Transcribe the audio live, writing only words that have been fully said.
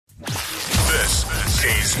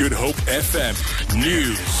This is Good Hope FM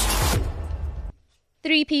News.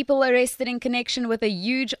 3 people arrested in connection with a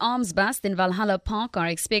huge arms bust in Valhalla Park are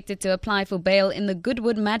expected to apply for bail in the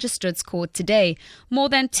Goodwood Magistrate's Court today. More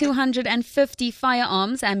than 250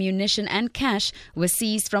 firearms, ammunition and cash were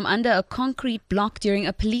seized from under a concrete block during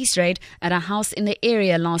a police raid at a house in the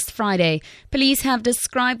area last Friday. Police have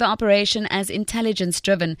described the operation as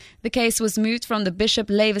intelligence-driven. The case was moved from the Bishop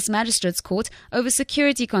Lavis Magistrate's Court over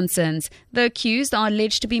security concerns. The accused are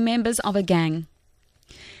alleged to be members of a gang.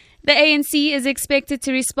 The ANC is expected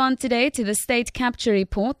to respond today to the state capture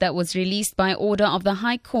report that was released by order of the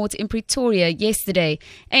High Court in Pretoria yesterday.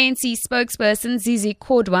 ANC spokesperson Zizi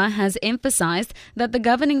Kodwa has emphasized that the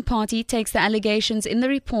governing party takes the allegations in the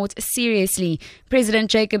report seriously.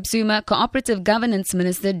 President Jacob Zuma, Cooperative Governance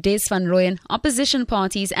Minister Des van Rooyen, opposition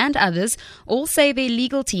parties and others all say their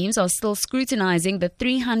legal teams are still scrutinizing the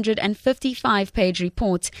 355-page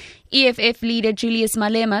report. EFF leader Julius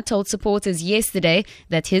Malema told supporters yesterday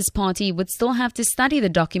that his party would still have to study the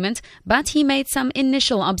document, but he made some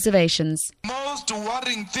initial observations. Most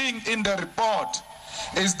worrying thing in the report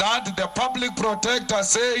is that the public protector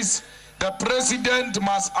says the president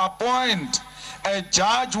must appoint a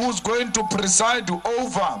judge who's going to preside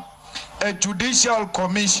over a judicial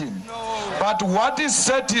commission. But what is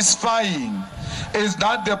satisfying is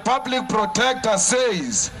that the public protector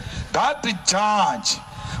says that the judge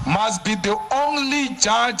must be the only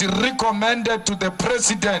judge recommended to the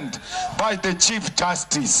president by the Chief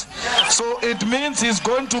Justice. So it means he's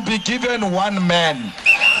going to be given one man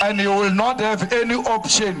and he will not have any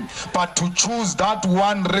option but to choose that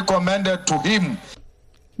one recommended to him.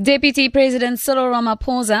 Deputy President Cyril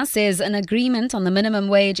Ramaphosa says an agreement on the minimum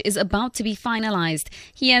wage is about to be finalized.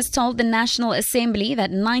 He has told the National Assembly that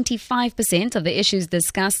 95% of the issues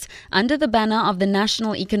discussed under the banner of the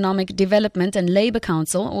National Economic Development and Labour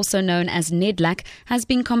Council, also known as NEDLAC, has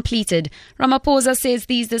been completed. Ramaphosa says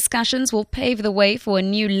these discussions will pave the way for a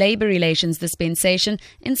new labour relations dispensation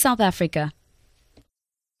in South Africa.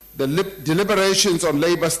 The deliberations on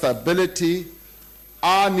labour stability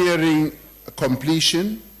are nearing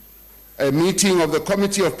completion. A meeting of the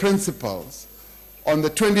Committee of Principals on the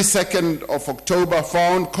 22nd of October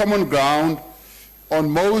found common ground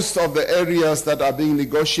on most of the areas that are being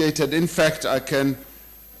negotiated. In fact, I can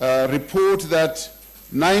report that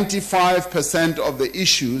 95% of the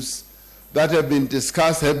issues that have been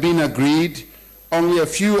discussed have been agreed. Only a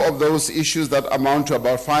few of those issues that amount to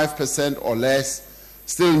about 5% or less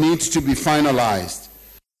still need to be finalized.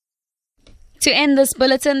 To end this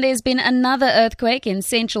bulletin, there's been another earthquake in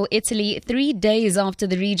central Italy 3 days after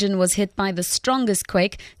the region was hit by the strongest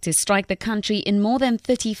quake to strike the country in more than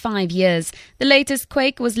 35 years. The latest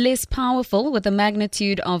quake was less powerful with a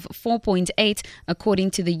magnitude of 4.8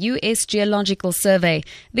 according to the U.S. Geological Survey.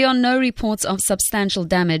 There are no reports of substantial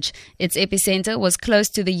damage. Its epicenter was close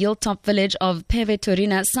to the hilltop village of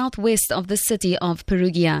Pevetorina, southwest of the city of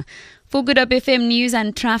Perugia. For Good Hope FM News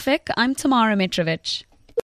and Traffic, I'm Tamara Mitrovic.